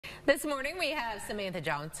This morning we have Samantha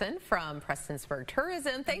Johnson from Prestonsburg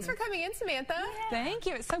Tourism. Thanks for coming in, Samantha. Yeah. Thank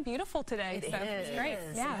you. It's so beautiful today. It's great.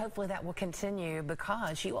 Yeah. And hopefully that will continue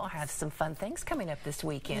because you all have some fun things coming up this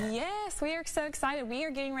weekend. Yes, we are so excited. We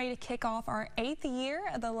are getting ready to kick off our 8th year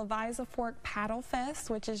of the Levisa Fork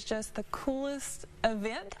Paddlefest, which is just the coolest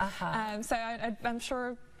event. So I'm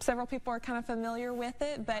sure several people are kind of familiar with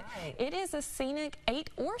it, but it is a scenic 8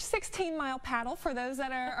 or 16-mile paddle for those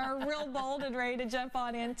that are real bold and ready to jump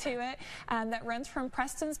on into it. That runs from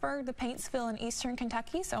Prestonsburg to Paintsville in eastern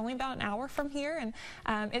Kentucky, so only about an hour from here.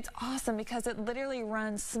 And it's awesome because it literally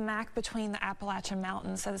runs smack between the Appalachian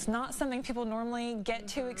Mountains, so it's not something people normally get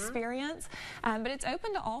to experience, but it's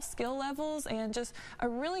open to all skill levels and just a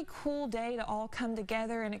really cool day to all come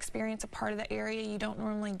together and experience a part of the area you don't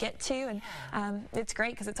normally get to. And it's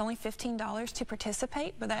great because it's only $15 to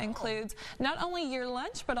participate, but that includes not only your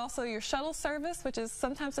lunch but also your shuttle service, which is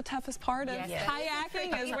sometimes the toughest part of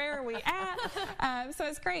kayaking is where are we at. So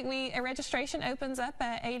it's great. Registration opens up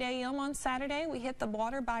at 8 a.m. on Saturday. We hit the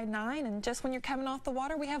water by 9, and just when you're coming off the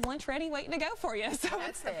water, we have lunch ready waiting to go for you. So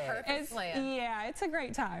that's the perfect plan. Yeah, it's a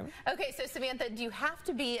great time. Okay, so Samantha, do you have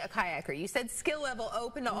to be a kayaker? You said skill level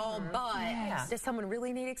open to all, but does someone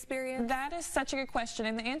really need experience? That is such a good question,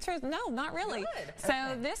 and the answer is no, not really. Good.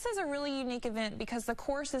 So this is a really unique event because the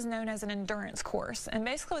course is known as an endurance course, and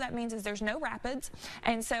basically what that means is there's no rapids,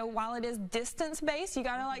 and so while it is distance-based, you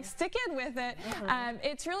gotta like stick in with it.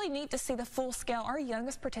 It's really neat to see the full scale. Our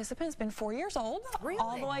youngest participant has been 4 years old,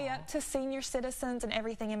 all the way up to senior citizens and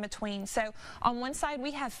everything in between. So on one side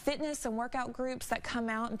we have fitness and workout groups that come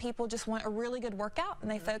out, and people just want a really good workout,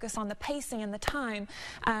 and they focus on the pacing and the time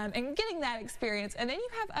and getting that experience. And then you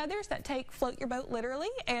have others that float your boat literally,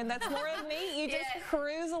 and that's more of me. You just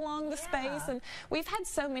cruise along the space, and we've had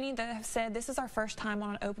so many that have said this is our first time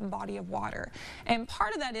on an open body of water. And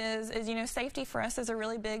part of that is you know, safety for us is a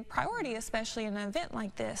really big priority, especially in an event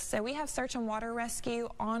like this. So we have search and water rescue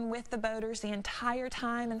on with the boaters the entire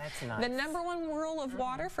time, and the #1 rule of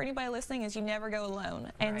water for anybody listening is you never go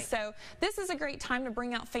alone. And so this is a great time to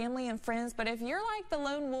bring out family and friends, but if you're like the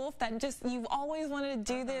lone wolf that just you've always wanted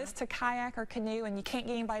to do this, to kayak or canoe, and you can't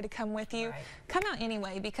get anybody to come with you, come out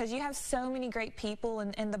anyway, because you have so many great people,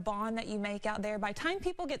 and the bond that you make out there. By the time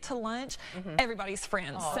people get to lunch, everybody's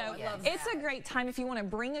friends. So it's a great time if you want to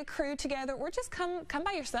bring a crew together or just come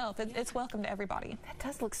by yourself. It's welcome to everybody. That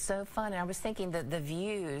does look so fun. And I was thinking that the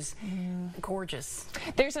views, gorgeous.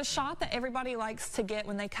 There's a shot that everybody likes to get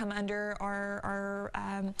when they come under our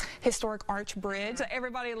historic arch bridge.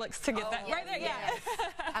 Everybody looks to get that right there.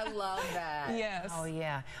 I love that. Yes. Oh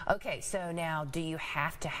yeah. Okay, so now do you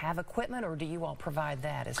have to have equipment, or do you all provide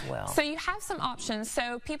that as well? So you have some options.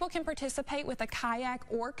 So people can participate with a kayak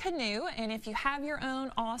or canoe, and if you have your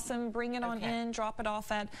own, awesome, bring it on in, drop it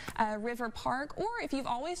off at River Park, or if you've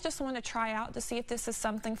always just wanted to try out to see if this is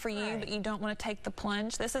something for you but you don't want to take the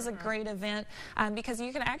plunge, this is a great event because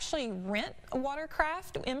you can actually rent a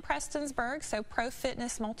watercraft in Prestonsburg. So Pro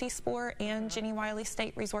Fitness Multisport and Jenny Wiley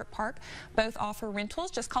State Resort Park both offer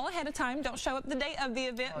rentals. Just call ahead of time. Don't show up the day of the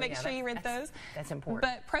event. Make sure you rent those. That's important.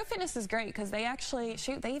 But Pro Fitness is great because they actually,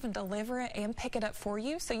 they even deliver it and pick it up for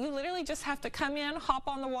you. So you literally just have to come in, hop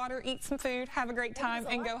on the water, eat some food, have a great time,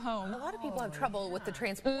 and go home. A lot of people have trouble with the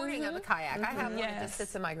transporting of a kayak. I have one that just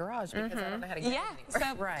sits in my garage because I don't know how to get it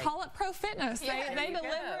anywhere. So call it Pro Fitness. They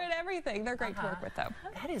deliver it, everything. They're great to work with, though.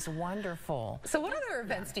 That is wonderful. So what other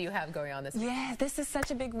events do you have going on this week? Yeah, this is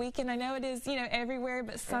such a big weekend. I know it is, you know, everywhere,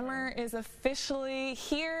 but summer is officially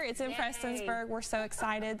here. It's in Prestonsburg. We're so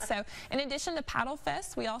excited. So in addition to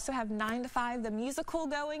Paddlefest, we also have 9 to 5, the musical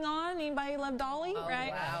going on. Anybody love Dolly?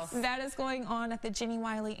 Wow. That is going on at the Jenny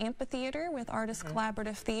Wiley Amphitheater with Artist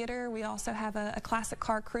Collaborative Theater. We also have a classic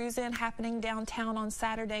car cruise-in happening downtown on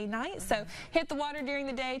Saturday night. So hit the water during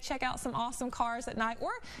the day, check out some awesome cars at night.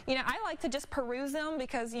 Or, you know, I like to just peruse them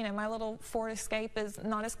because, you know, my little Ford Escape is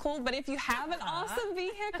not as cool. But if you have an awesome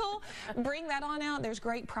vehicle, bring that on out. There's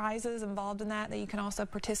great prizes involved in that you can also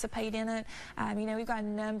participate in it. You know, we've got a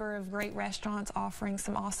number of great restaurants offering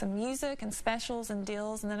some awesome music and specials and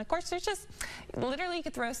deals. And then, of course, there's just literally you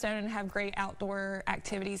could throw a stone and have great outdoor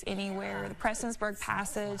activities anywhere. The Prestonsburg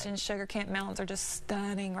Passage and Sugar Camp Mountains are just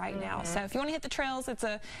stunning right now. So if you want to hit the trails, it's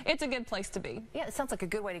a good place to be. Yeah, it sounds like a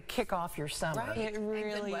good way to kick off your summer. It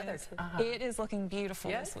really is. It is looking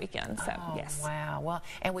beautiful this weekend. So yes. Wow. Well,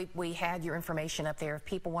 and we had your information up there. If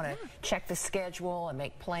people want to check the schedule and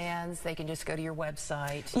make plans, they can just go to your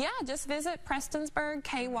website. Yeah, just visit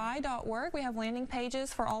PrestonsburgKY.org. We have landing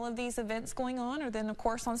pages for all of these events going on, or then of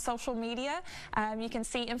course on social media. You can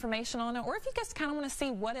see information on it, or if you just kind of want to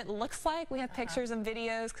see what it looks like, we have pictures and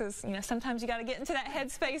videos, because sometimes you got to get into that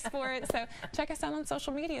headspace for it. So check us out on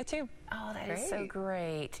social media too. Oh, that is so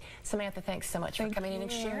great. Samantha, thanks so much for coming in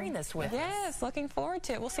and sharing this with us. Yes, looking forward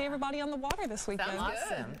to it. We'll see everybody on the water this weekend.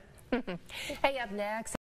 Awesome. Hey, up next.